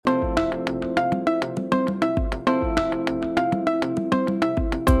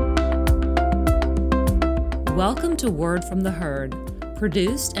Welcome to Word from the Herd,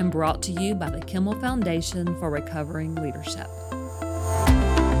 produced and brought to you by the Kimmel Foundation for Recovering Leadership.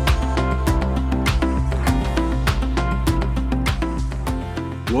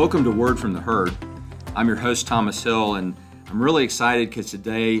 Welcome to Word from the Herd. I'm your host, Thomas Hill, and I'm really excited because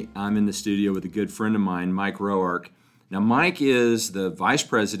today I'm in the studio with a good friend of mine, Mike Roark. Now, Mike is the Vice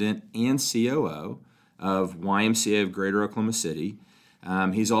President and COO of YMCA of Greater Oklahoma City.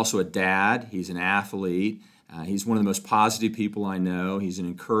 He's also a dad. He's an athlete. He's one of the most positive people I know. He's an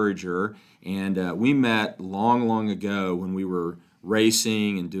encourager. And we met long ago when we were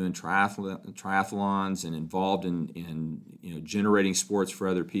racing and doing triathlons and involved in generating sports for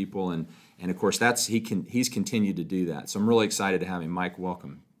other people. And of course, he's continued to do that. So I'm really excited to have him. Mike,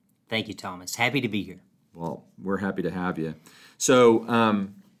 welcome. Thank you, Thomas. Happy to be here. Well, we're happy to have you. So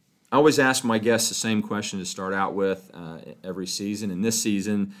I always ask my guests the same question to start out with every season. And this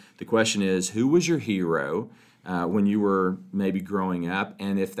season, the question is, who was your hero when you were maybe growing up?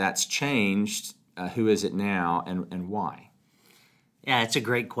 And if that's changed, who is it now and why? Yeah, it's a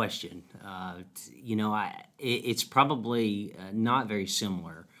great question. It's probably not very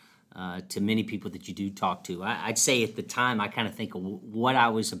similar to many people that you do talk to. I'd say at the time, I kind of think of what I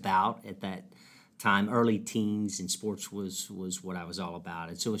was about at that time. Early teens and sports was what I was all about.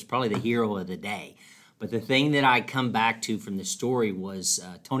 And so it was probably the hero of the day. But the thing that I come back to from the story was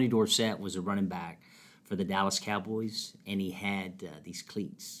Tony Dorsett was a running back for the Dallas Cowboys, and he had these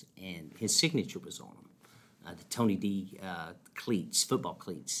cleats, and his signature was on them, the Tony D cleats, football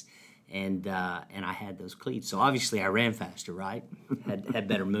cleats. And I had those cleats. So obviously I ran faster, right? had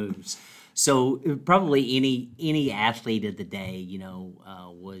better moves. So probably any athlete of the day,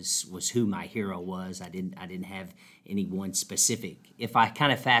 was who my hero was. I didn't have any one specific. If I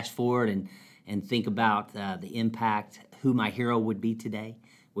kind of fast forward and think about the impact, who my hero would be today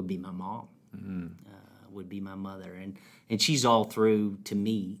would be my mom, would be my mother, and she's all through to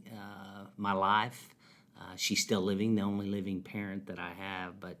me my life. She's still living, the only living parent that I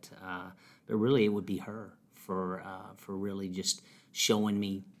have, but really it would be her for really just showing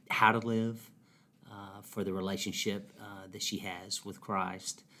me how to live, for the relationship that she has with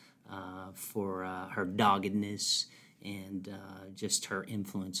Christ, for her doggedness, and just her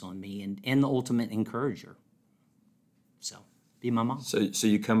influence on me, and the ultimate encourager. So, be my mom. So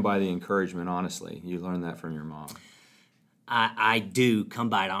you come by the encouragement, honestly. You learned that from your mom. I do come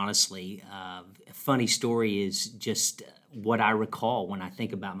by it honestly. A funny story is just what I recall when I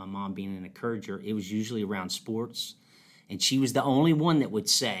think about my mom being an encourager. It was usually around sports, and she was the only one that would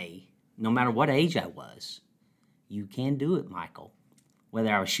say, no matter what age I was, "You can do it, Michael." Whether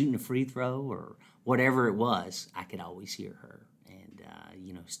I was shooting a free throw or whatever it was, I could always hear her. And,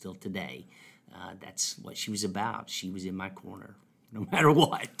 still today, that's what she was about. She was in my corner, no matter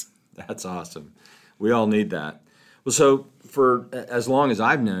what. That's awesome. We all need that. Well, so for as long as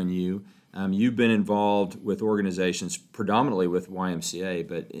I've known you, you've been involved with organizations, predominantly with YMCA,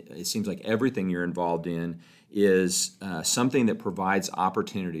 but it seems like everything you're involved in is something that provides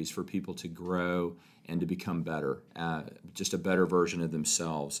opportunities for people to grow and to become better, just a better version of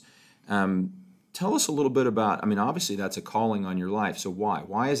themselves. Tell us a little bit about, obviously that's a calling on your life, so why?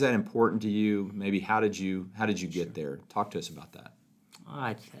 Why is that important to you? Maybe how did you get there? Talk to us about that.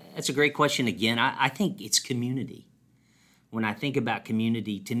 That's a great question again. I think it's community. When I think about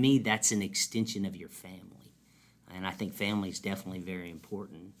community, to me, that's an extension of your family. And I think family is definitely very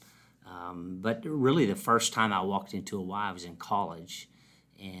important. But really, the first time I walked into a Y, I was in college.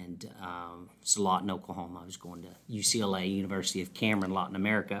 And it's Lawton, Oklahoma. I was going to UCLA, University of Cameron, Lawton,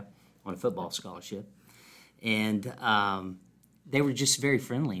 America, on a football scholarship. And they were just very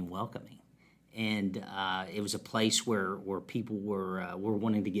friendly and welcoming. And it was a place where people were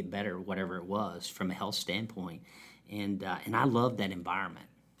wanting to get better, whatever it was, from a health standpoint. And I loved that environment.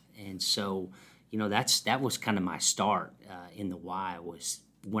 And so, that was kind of my start in the Y. Was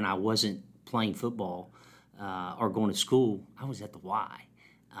when I wasn't playing football or going to school, I was at the Y.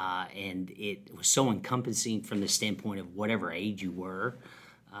 And it was so encompassing from the standpoint of whatever age you were.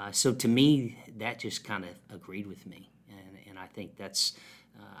 So to me, that just kind of agreed with me. And I think that's,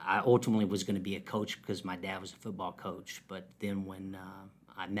 I ultimately was going to be a coach because my dad was a football coach. But then when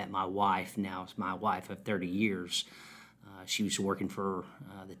I met my wife, now it's my wife of 30 years, she was working for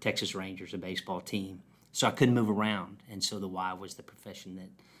the Texas Rangers, a baseball team. So I couldn't move around. And so the Y was the profession that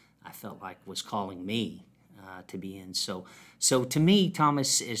I felt like was calling me to be in. So to me,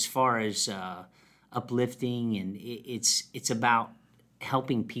 Thomas, as far as uplifting, and it's about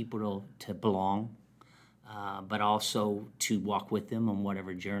helping people to belong, but also to walk with them on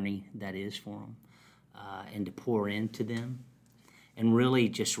whatever journey that is for them, and to pour into them, and really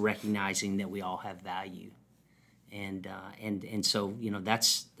just recognizing that we all have value And so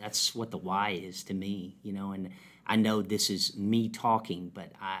that's what the why is to me, and I know this is me talking,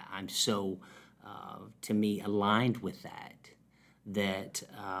 but I'm so to me aligned with that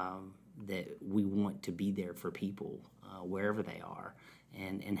we want to be there for people wherever they are,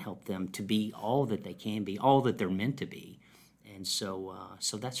 and help them to be all that they can be, all that they're meant to be. And so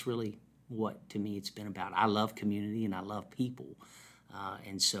that's really what to me it's been about. I love community and I love people.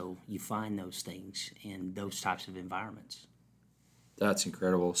 And so you find those things in those types of environments. That's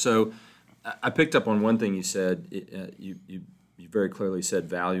incredible. So I picked up on one thing you said. You very clearly said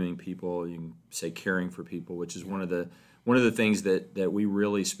valuing people. You can say caring for people, which is one of the things that we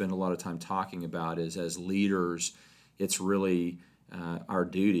really spend a lot of time talking about. Is as leaders, it's really our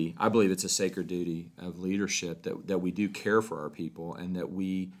duty. I believe it's a sacred duty of leadership that we do care for our people and that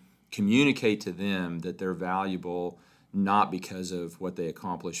we communicate to them that they're valuable, not because of what they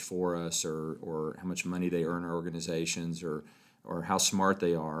accomplish for us or how much money they earn in our organizations or how smart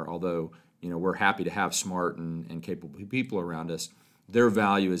they are, although we're happy to have smart and capable people around us. Their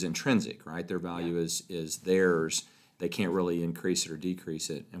value is intrinsic, right? Their value is theirs. They can't really increase it or decrease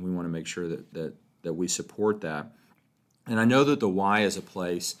it, and we want to make sure that we support that. And I know that the Y is a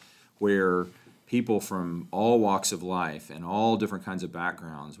place where people from all walks of life and all different kinds of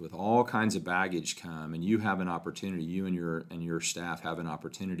backgrounds with all kinds of baggage come, and you have an opportunity, you and your staff have an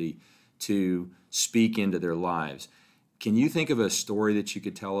opportunity to speak into their lives. Can you think of a story that you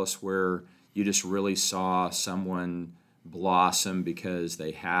could tell us where you just really saw someone blossom because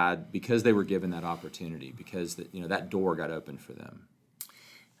they were given that opportunity, because that door got opened for them?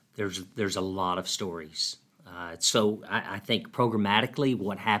 There's a lot of stories. So I think programmatically,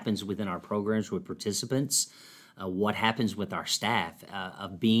 what happens within our programs with participants, what happens with our staff,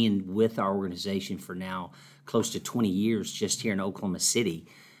 of being with our organization for now close to 20 years just here in Oklahoma City,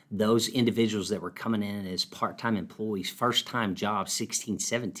 those individuals that were coming in as part-time employees, first-time jobs, 16,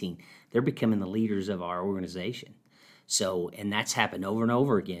 17, they're becoming the leaders of our organization. So, and that's happened over and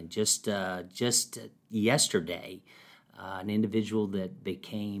over again. Just yesterday, an individual that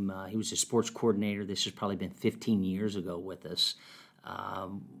became, he was a sports coordinator, this has probably been 15 years ago with us,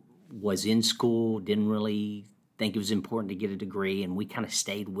 was in school, didn't really think it was important to get a degree, and we kind of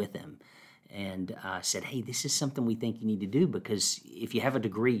stayed with him and said, hey, this is something we think you need to do, because if you have a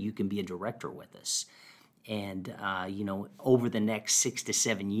degree, you can be a director with us. And, over the next 6 to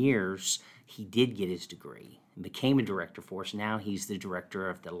 7 years, he did get his degree and became a director for us. Now he's the director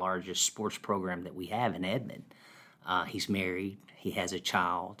of the largest sports program that we have in Edmond. He's married, he has a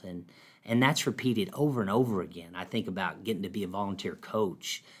child, and that's repeated over and over again. I think about getting to be a volunteer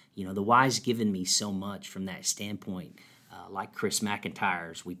coach. The Y's given me so much from that standpoint, like Chris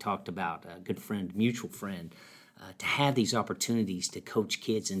McIntyre's, we talked about, a good friend, mutual friend, to have these opportunities to coach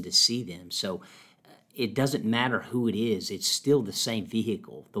kids and to see them. So it doesn't matter who it is, it's still the same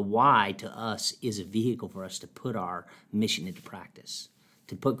vehicle. The Y to us is a vehicle for us to put our mission into practice,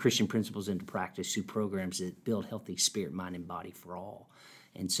 to put Christian principles into practice through programs that build healthy spirit, mind, and body for all.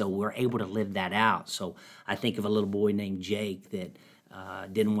 And so we're able to live that out. So I think of a little boy named Jake that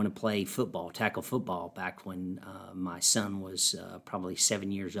didn't want to play football, tackle football, back when my son was probably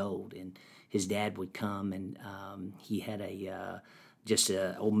 7 years old. And his dad would come, and he had just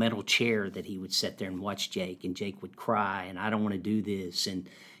an old metal chair that he would sit there and watch Jake, and Jake would cry, and I don't want to do this. And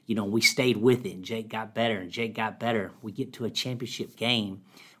we stayed with it, and Jake got better, and Jake got better. We get to a championship game.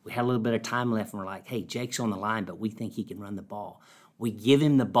 We had a little bit of time left, and we're like, hey, Jake's on the line, but we think he can run the ball. We give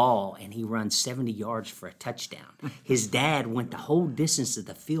him the ball, and he runs 70 yards for a touchdown. His dad went the whole distance of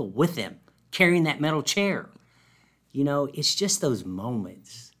the field with him, carrying that metal chair. It's just those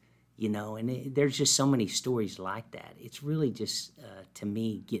moments, and there's just so many stories like that. It's really just, to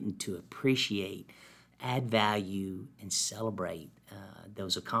me, getting to appreciate, add value, and celebrate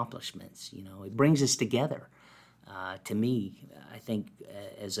those accomplishments. It brings us together. To me, I think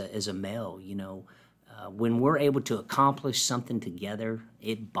as a male, when we're able to accomplish something together,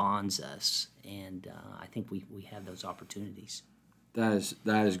 it bonds us, and I think we have those opportunities. That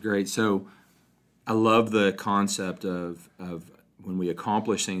is great. So I love the concept of when we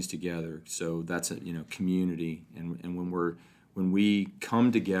accomplish things together. So that's a community, and when we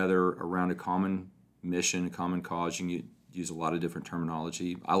come together around a common mission, a common cause. You use a lot of different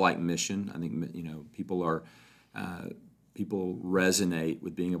terminology. I like mission. I think people resonate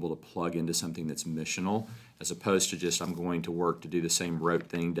with being able to plug into something that's missional, as opposed to just I'm going to work to do the same rote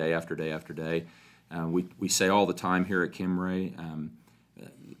thing day after day after day. We say all the time here at Kimray,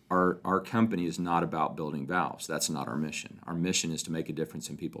 our company is not about building valves. That's not our mission. Our mission is to make a difference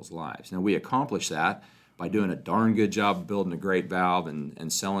in people's lives. Now, we accomplish that by doing a darn good job of building a great valve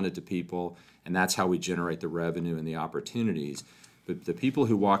and selling it to people, and that's how we generate the revenue and the opportunities. But the people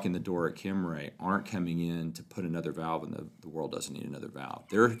who walk in the door at Kimray aren't coming in to put another valve in. The world doesn't need another valve.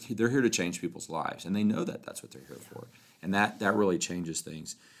 They're here to change people's lives, and they know that that's what they're here for. And that really changes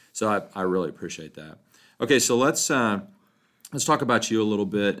things. So I really appreciate that. Okay, so let's talk about you a little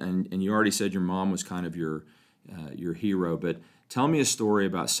bit. And you already said your mom was kind of your hero, but tell me a story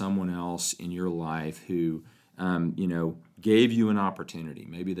about someone else in your life who gave you an opportunity.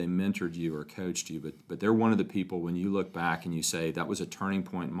 Maybe they mentored you or coached you, but they're one of the people when you look back and you say, that was a turning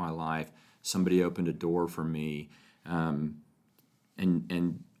point in my life. Somebody opened a door for me, and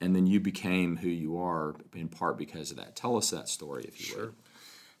then you became who you are in part because of that. Tell us that story, if you would.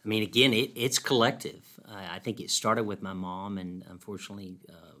 I mean, again, it's collective. I think it started with my mom, and unfortunately,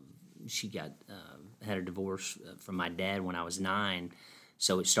 she had a divorce from my dad when I was 9.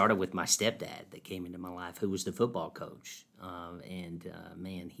 So it started with my stepdad that came into my life, who was the football coach.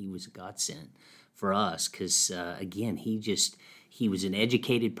 Man, he was a godsend for us because, again, he was an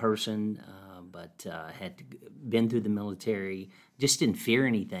educated person, but had been through the military, just didn't fear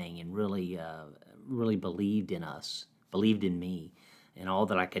anything, and really believed in us, believed in me, and all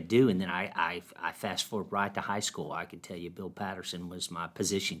that I could do. And then I fast forward right to high school. I could tell you Bill Patterson was my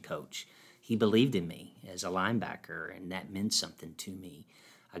position coach. He believed in me as a linebacker, and that meant something to me.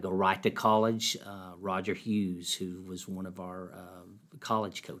 I go right to college. Roger Hughes, who was one of our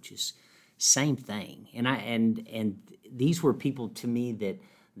college coaches, same thing. And these were people to me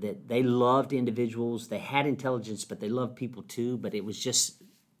that they loved individuals. They had intelligence, but they loved people too. But it was just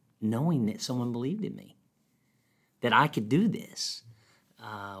knowing that someone believed in me, that I could do this,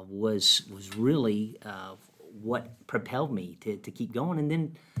 was really what propelled me to keep going. And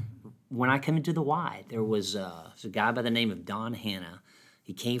then when I come into the Y, there was a guy by the name of Don Hanna.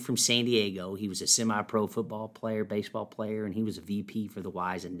 He came from San Diego. He was a semi-pro football player, baseball player, and he was a VP for the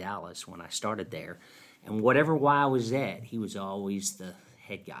Ys in Dallas when I started there. And whatever Y I was at, he was always the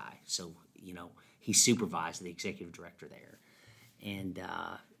head guy. So, he supervised the executive director there. And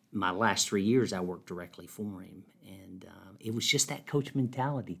my last 3 years, I worked directly for him. And it was just that coach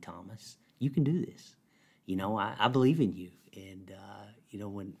mentality, Thomas. You can do this. I believe in you. And,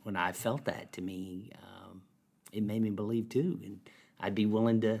 when I felt that to me, it made me believe too. And I'd be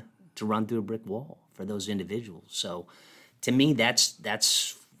willing to run through a brick wall for those individuals. So to me,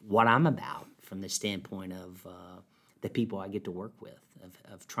 that's what I'm about from the standpoint of the people I get to work with,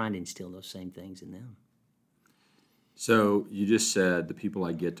 of trying to instill those same things in them. So you just said the people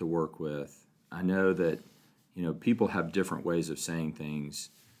I get to work with. I know that, people have different ways of saying things,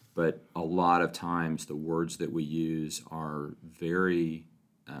 but a lot of times the words that we use are very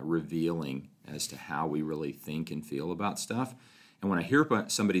revealing as to how we really think and feel about stuff. And when I hear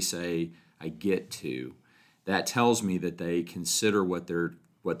somebody say, I get to, that tells me that they consider what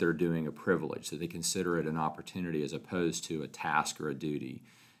they're doing a privilege, that they consider it an opportunity as opposed to a task or a duty.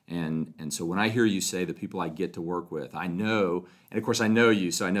 And so when I hear you say the people I get to work with, I know, and of course I know you,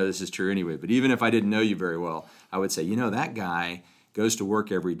 so I know this is true anyway, but even if I didn't know you very well, I would say, that guy goes to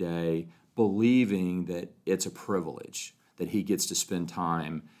work every day believing that it's a privilege, that he gets to spend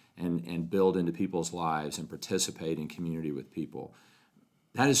time and build into people's lives and participate in community with people.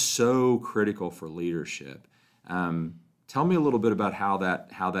 That is so critical for leadership. Tell me a little bit about how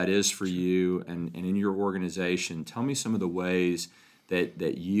that is for you and in your organization. Tell me some of the ways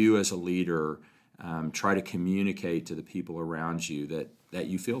that you as a leader try to communicate to the people around you that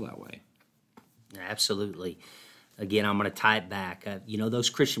you feel that way. Absolutely. Again, I'm going to tie it back. Those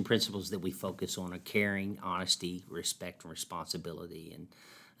Christian principles that we focus on are caring, honesty, respect, and responsibility.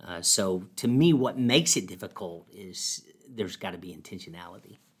 And so to me, what makes it difficult is there's got to be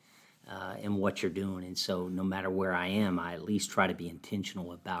intentionality in what you're doing. And so no matter where I am, I at least try to be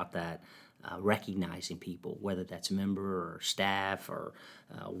intentional about that, recognizing people, whether that's a member or staff or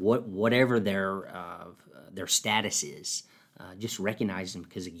whatever their status is. Just recognize them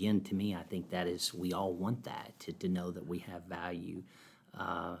because, again, to me, I think that is, we all want that, to know that we have value,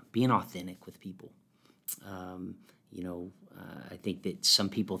 being authentic with people. I think that some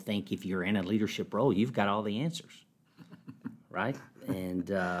people think if you're in a leadership role, you've got all the answers, right? And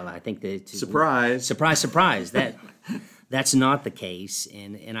I think that surprise, that's not the case.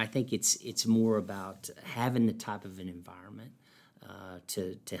 And I think it's more about having the type of an environment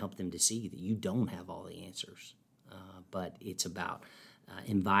to help them to see that you don't have all the answers. But it's about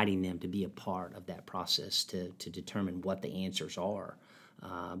inviting them to be a part of that process to determine what the answers are.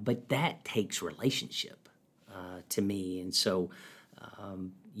 But that takes relationship to me. And so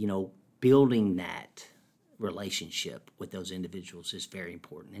building that relationship with those individuals is very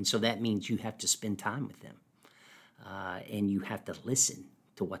important. And so that means you have to spend time with them, and you have to listen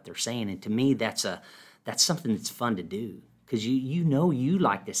to what they're saying. And to me, that's something that's fun to do, because you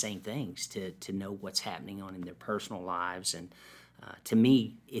like the same things, to know what's happening on in their personal lives. And to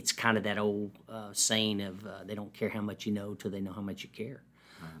me, it's kind of that old saying of they don't care how much you know till they know how much you care.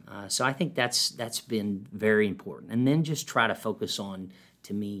 So I think that's been very important. And then just try to focus on,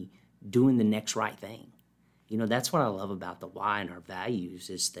 to me, doing the next right thing. That's what I love about the why and our values,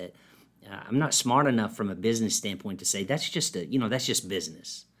 is that I'm not smart enough from a business standpoint to say that's just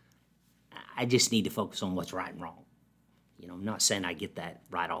business. I just need to focus on what's right and wrong. I'm not saying I get that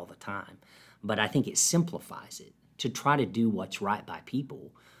right all the time, but I think it simplifies it to try to do what's right by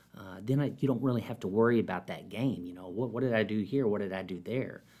people. Then you don't really have to worry about that game. What did I do here? What did I do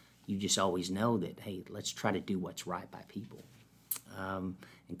there? You just always know that, hey, let's try to do what's right by people.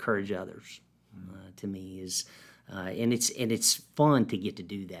 Encourage others. To me is, and it's fun to get to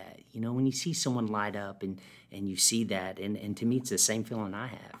do that. When you see someone light up and you see that, and to me it's the same feeling I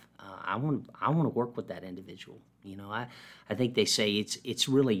have. I want to work with that individual. I think they say it's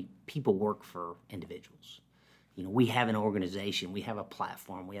really, people work for individuals. We have an organization, we have a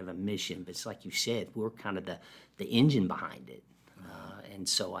platform, we have a mission, but it's like you said, we're kind of the engine behind it. And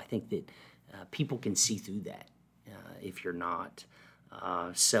so I think that people can see through that if you're not.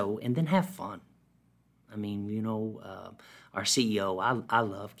 And then have fun. I mean, our CEO, I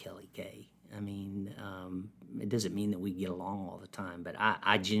love Kelly Kay. I mean, it doesn't mean that we get along all the time, but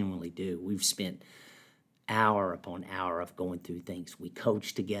I genuinely do. We've spent hour upon hour of going through things. We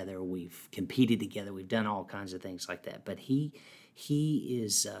coach together, we've competed together, we've done all kinds of things like that. But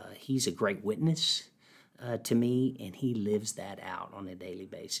he's a great witness to me, and he lives that out on a daily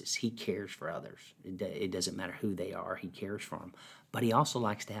basis. He cares for others. It doesn't matter who they are. He cares for them. But he also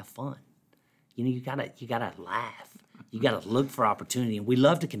likes to have fun. You gotta laugh. You gotta look for opportunity, and we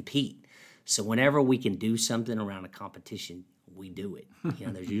love to compete. So whenever we can do something around a competition, we do it.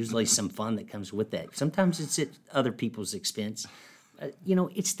 There's usually some fun that comes with that. Sometimes it's at other people's expense.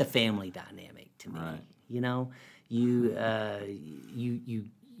 It's the family dynamic to me. Right. You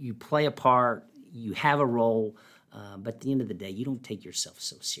play a part. You have a role, but at the end of the day, you don't take yourself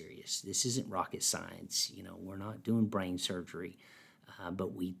so serious. This isn't rocket science. We're not doing brain surgery,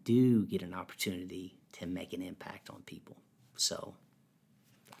 but we do get an opportunity to make an impact on people. So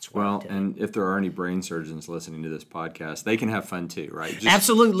that's well, and if there are any brain surgeons listening to this podcast, they can have fun too, right?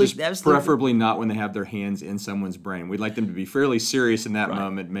 Absolutely. Preferably not when they have their hands in someone's brain. We'd like them to be fairly serious in that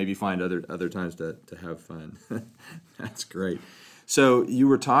moment, maybe find other times to have fun. That's great. So you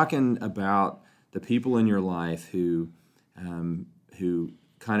were talking about the people in your life who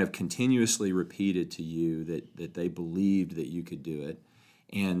kind of continuously repeated to you that they believed that you could do it,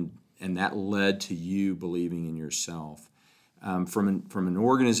 and that led to you believing in yourself. From an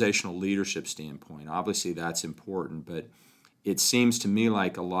organizational leadership standpoint, obviously that's important, but it seems to me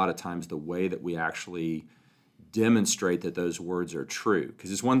like a lot of times the way that we actually demonstrate that those words are true,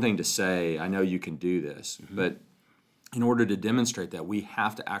 because it's one thing to say, I know you can do this, but in order to demonstrate that, we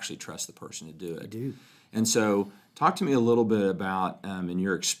have to actually trust the person to do it. I do. And so talk to me a little bit about, in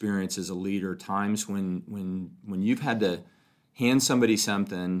your experience as a leader, times when you've had to hand somebody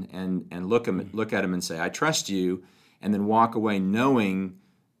something and look at them and say, I trust you, and then walk away knowing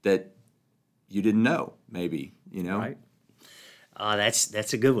that you didn't know, maybe, Right.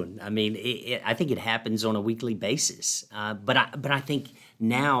 That's a good one. I mean, I think it happens on a weekly basis. But I think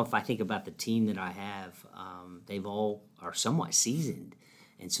now, if I think about the team that I have, they've all are somewhat seasoned,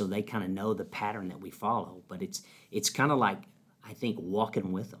 and so they kind of know the pattern that we follow. But it's kind of like, I think,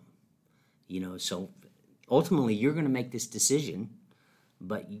 walking with them. So ultimately, you're going to make this decision,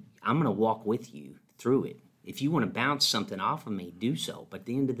 but I'm going to walk with you through it. If you want to bounce something off of me, do so. But at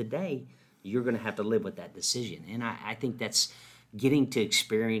the end of the day, you're going to have to live with that decision. And I think that's getting to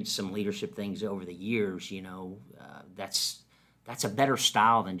experience some leadership things over the years. That's a better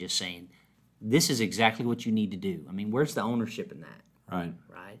style than just saying, this is exactly what you need to do. I mean, where's the ownership in that? Right.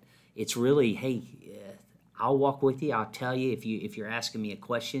 It's really, hey, I'll walk with you. I'll tell you if you're asking me a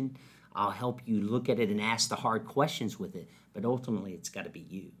question, I'll help you look at it and ask the hard questions with it. But ultimately, it's got to be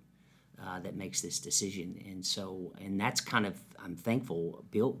you that makes this decision. And that's kind of, I'm thankful,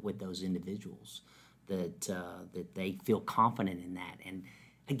 built with those individuals that they feel confident in that. And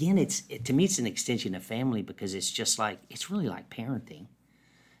again, to me, it's an extension of family, because it's really like parenting.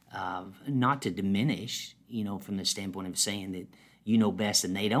 Not to diminish, from the standpoint of saying that you know best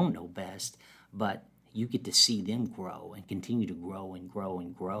and they don't know best, but you get to see them grow and continue to grow and grow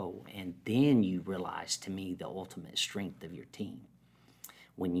and grow. And then you realize, to me, the ultimate strength of your team.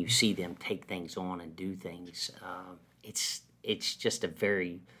 when you see them take things on and do things, it's just a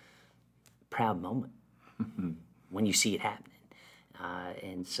very proud moment when you see it happening.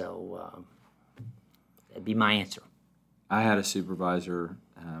 And so that'd be my answer. I had a supervisor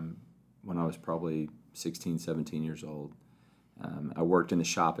when I was probably 16, 17 years old. I worked in the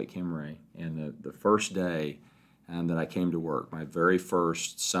shop at Kimray, and the first day that I came to work, my very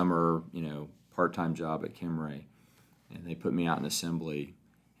first summer, part-time job at Kimray, and they put me out in assembly,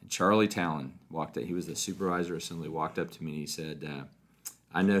 and Charlie Talon walked up. He was the supervisor of assembly, walked up to me and he said,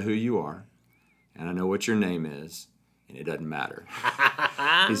 I know who you are, and I know what your name is, and it doesn't matter.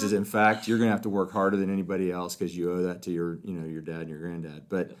 He says, in fact, you're going to have to work harder than anybody else because you owe that to your dad and your granddad.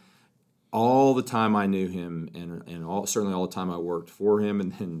 But all the time I knew him, and certainly all the time I worked for him,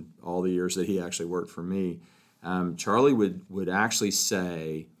 and then all the years that he actually worked for me, Charlie would actually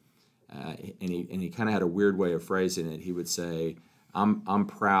say, and he kind of had a weird way of phrasing it. He would say, "I'm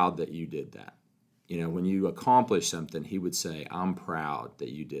proud that you did that." When you accomplish something, he would say, "I'm proud that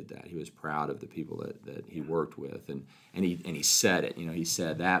you did that." He was proud of the people that he worked with, and he said it. He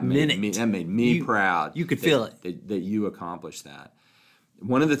said that made me proud. You could feel it that you accomplished that.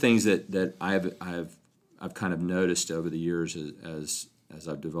 One of the things that I've kind of noticed over the years as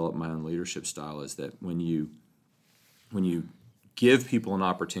I've developed my own leadership style is that when you give people an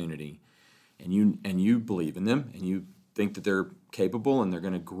opportunity and you believe in them and you think that they're capable and they're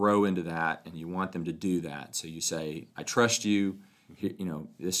going to grow into that and you want them to do that, so you say, I trust you,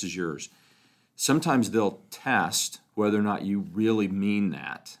 this is yours. Sometimes they'll test whether or not you really mean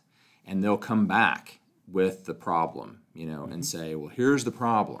that, and they'll come back with the problem, and say, well, here's the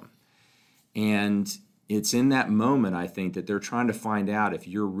problem. And it's in that moment, I think, that they're trying to find out if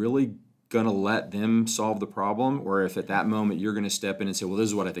you're really going to let them solve the problem, or if at that moment you're going to step in and say, well, this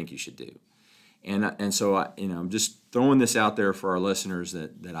is what I think you should do. And so I'm just throwing this out there for our listeners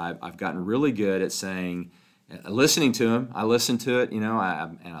that I've gotten really good at saying, listening to them. I listen to it,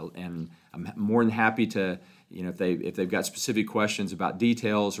 and I'm more than happy to, if they've got specific questions about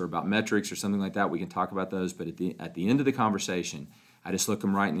details or about metrics or something like that, we can talk about those. But at the end of the conversation, I just look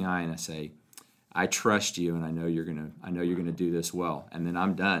them right in the eye and I say, I trust you, and I know you're gonna do this well. And then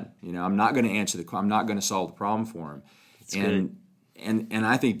I'm done. I'm not going to I'm not going to solve the problem for them. And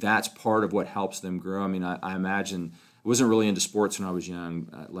I think that's part of what helps them grow. I mean, I imagine, I wasn't really into sports when I was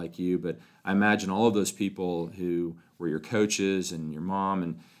young like you, but I imagine all of those people who were your coaches and your mom,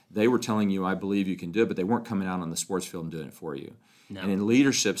 and they were telling you, I believe you can do it, but they weren't coming out on the sports field and doing it for you. No. And in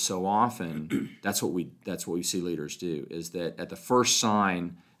leadership, so often, that's what we see leaders do, is that at the first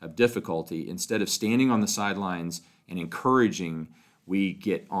sign of difficulty, instead of standing on the sidelines and encouraging, we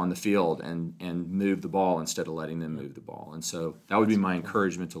get on the field and move the ball instead of letting them move the ball. And so that would be my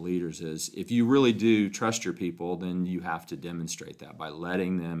encouragement to leaders is, if you really do trust your people, then you have to demonstrate that by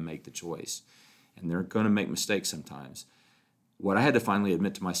letting them make the choice. And they're going to make mistakes sometimes. What I had to finally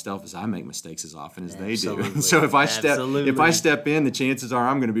admit to myself is I make mistakes as often as they do. And so if I step in, the chances are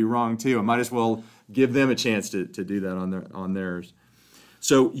I'm going to be wrong too. I might as well give them a chance to do that on theirs.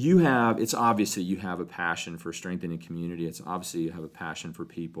 So it's obvious that you have a passion for strengthening community. It's obviously you have a passion for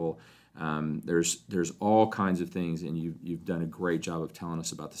people. There's all kinds of things, and you've done a great job of telling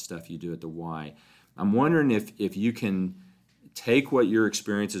us about the stuff you do at the Y. I'm wondering if you can take what your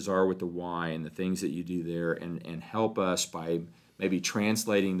experiences are with the Y and the things that you do there and help us by maybe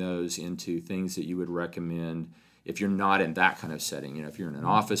translating those into things that you would recommend if you're not in that kind of setting. If you're in an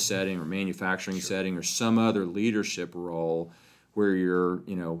office setting or manufacturing setting or some other leadership role where you're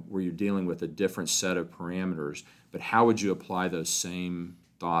dealing with a different set of parameters, but how would you apply those same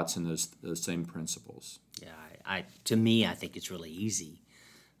thoughts and those same principles? Yeah, to me, I think it's really easy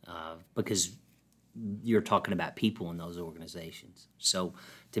because you're talking about people in those organizations. So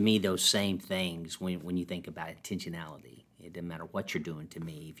to me, those same things, when you think about intentionality, it doesn't matter what you're doing to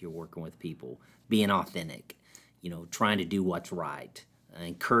me, if you're working with people, being authentic, trying to do what's right,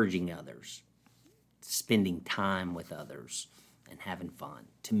 encouraging others, spending time with others, and having fun.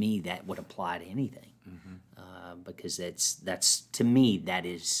 To me, that would apply to anything, because that's to me, that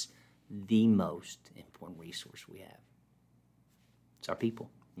is the most important resource we have. It's our people.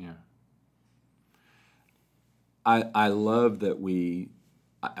 Yeah. I love that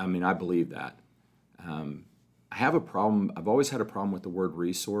I believe that. I have a problem. I've always had a problem with the word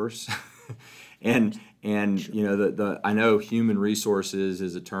resource. And I know human resources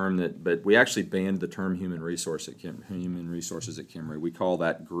is a term but we actually banned the term human resources at Kimray. We call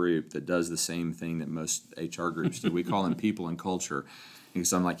that group that does the same thing that most HR groups do. We call them people and culture,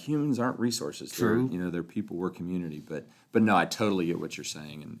 because I'm like, humans aren't resources. True. They're people. We're community. But no, I totally get what you're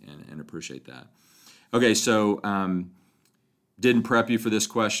saying and appreciate that. Okay, so didn't prep you for this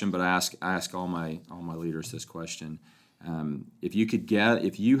question, but I ask all my leaders this question. If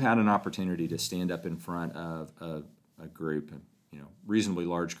you had an opportunity to stand up in front of a group, reasonably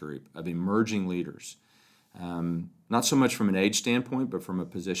large group of emerging leaders, not so much from an age standpoint, but from a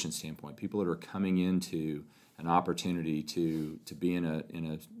position standpoint, people that are coming into an opportunity to be in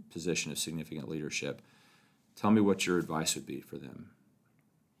a position of significant leadership, tell me what your advice would be for them.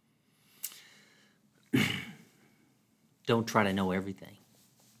 Don't try to know everything.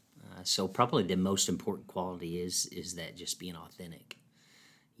 So probably the most important quality is that just being authentic.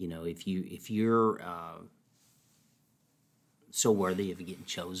 If you're so worthy of getting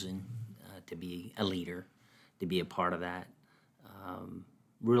chosen to be a leader, to be a part of that,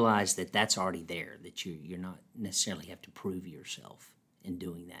 realize that that's already there, that you're not necessarily have to prove yourself in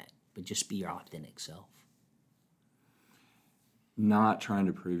doing that, but just be your authentic self. Not trying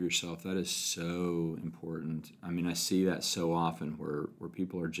to prove yourself, that is so important. I mean, I see that so often where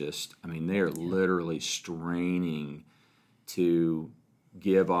people are just, they are literally straining to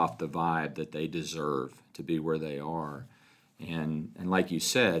give off the vibe that they deserve to be where they are. And like you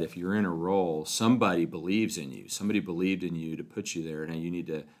said, if you're in a role, somebody believes in you. Somebody believed in you to put you there. Now you need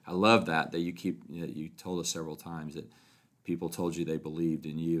to. I love that you told us several times that people told you they believed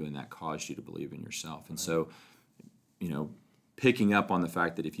in you, and that caused you to believe in yourself. And so, picking up on the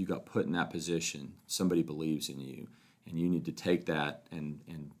fact that if you got put in that position, somebody believes in you, and you need to take that and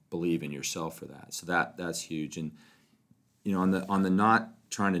believe in yourself for that. So that's huge. And on the not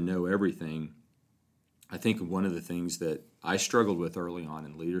trying to know everything, I think one of the things that I struggled with early on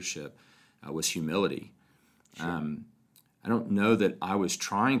in leadership was humility. Sure. I don't know that I was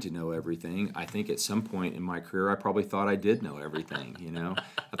trying to know everything. I think at some point in my career, I probably thought I did know everything.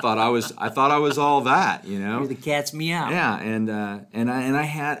 I thought I was all that. You're the cat's meow. Yeah, and I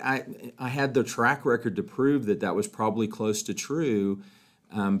had the track record to prove that was probably close to true,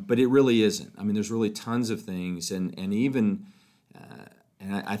 but it really isn't. There's really tons of things, and even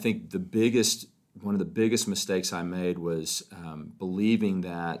I think one of the biggest mistakes I made was believing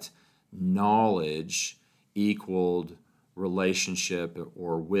that knowledge equaled relationship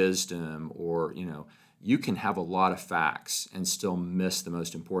or wisdom, or you can have a lot of facts and still miss the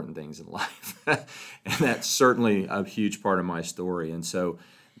most important things in life. And that's certainly a huge part of my story. And so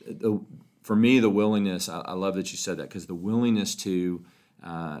for me, the willingness, I love that you said that, because the willingness to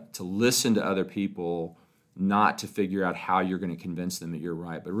listen to other people, not to figure out how you're going to convince them that you're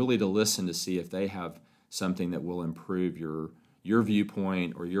right, but really to listen to see if they have something that will improve your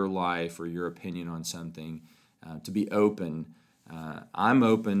viewpoint or your life or your opinion on something. To be open. I'm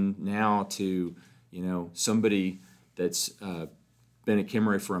open now to, somebody that's been at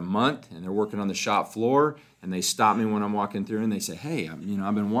Kimray for a month and they're working on the shop floor, and they stop me when I'm walking through and they say, "Hey, I've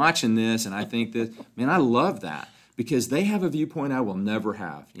been watching this and I think that, I love that," because they have a viewpoint I will never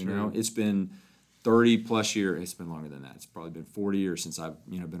have. It's been 30 plus years. It's been longer than that. It's probably been 40 years since I've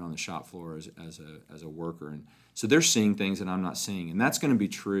been on the shop floor as a worker, and so they're seeing things that I'm not seeing, and that's going to be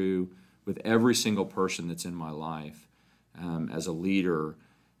true with every single person that's in my life. As a leader,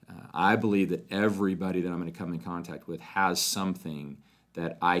 I believe that everybody that I'm going to come in contact with has something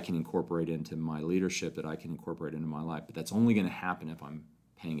that I can incorporate into my leadership, that I can incorporate into my life. But that's only going to happen if I'm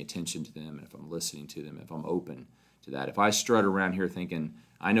paying attention to them, and if I'm listening to them, if I'm open to that. If I strut around here thinking,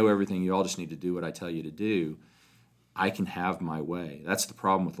 I know everything, you all just need to do what I tell you to do, I can have my way. That's the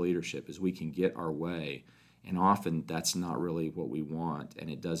problem with leadership, is we can get our way. And often that's not really what we want, and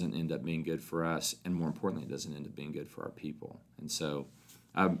it doesn't end up being good for us, and more importantly, it doesn't end up being good for our people. And so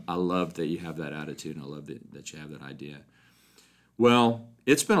I love that you have that attitude, and I love that you have that idea. Well,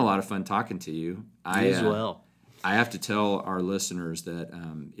 it's been a lot of fun talking to you. As well. I have to tell our listeners that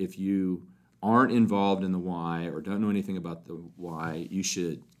if you aren't involved in the why or don't know anything about the why, you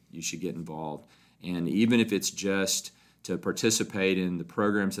should get involved. And even if it's just to participate in the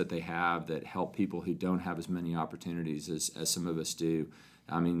programs that they have that help people who don't have as many opportunities as some of us do.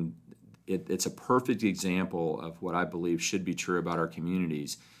 It's a perfect example of what I believe should be true about our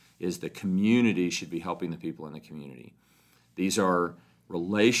communities, is the community should be helping the people in the community. These are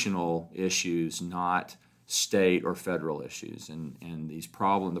relational issues, not state or federal issues. And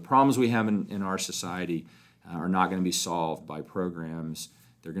the problems we have in our society are not going to be solved by programs.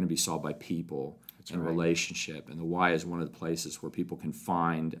 They're going to be solved by people. That's and right. Relationship. And the Y is one of the places where people can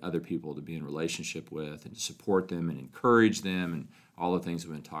find other people to be in relationship with and to support them and encourage them and all the things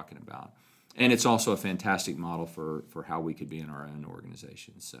we've been talking about. And it's also a fantastic model for how we could be in our own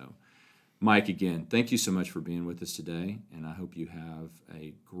organization. So, Mike, again, thank you so much for being with us today, and I hope you have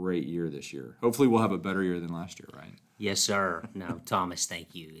a great year this year. Hopefully we'll have a better year than last year, right? Yes, sir. No, Thomas,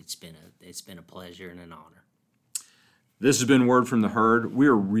 thank you. It's been a pleasure and an honor. This has been Word from the Herd.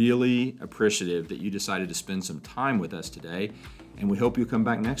 We're really appreciative that you decided to spend some time with us today, and we hope you'll come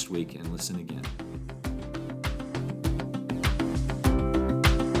back next week and listen again.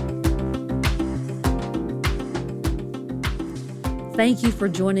 Thank you for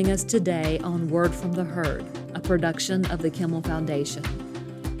joining us today on Word from the Herd, a production of the Kimmel Foundation.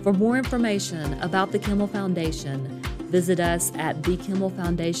 For more information about the Kimmel Foundation, visit us at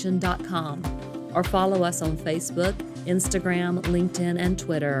thekimmelfoundation.com or follow us on Facebook, Instagram, LinkedIn, and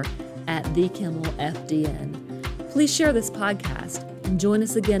Twitter at TheKimmelFDN. Please share this podcast and join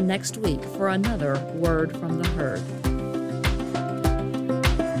us again next week for another Word from the Herd.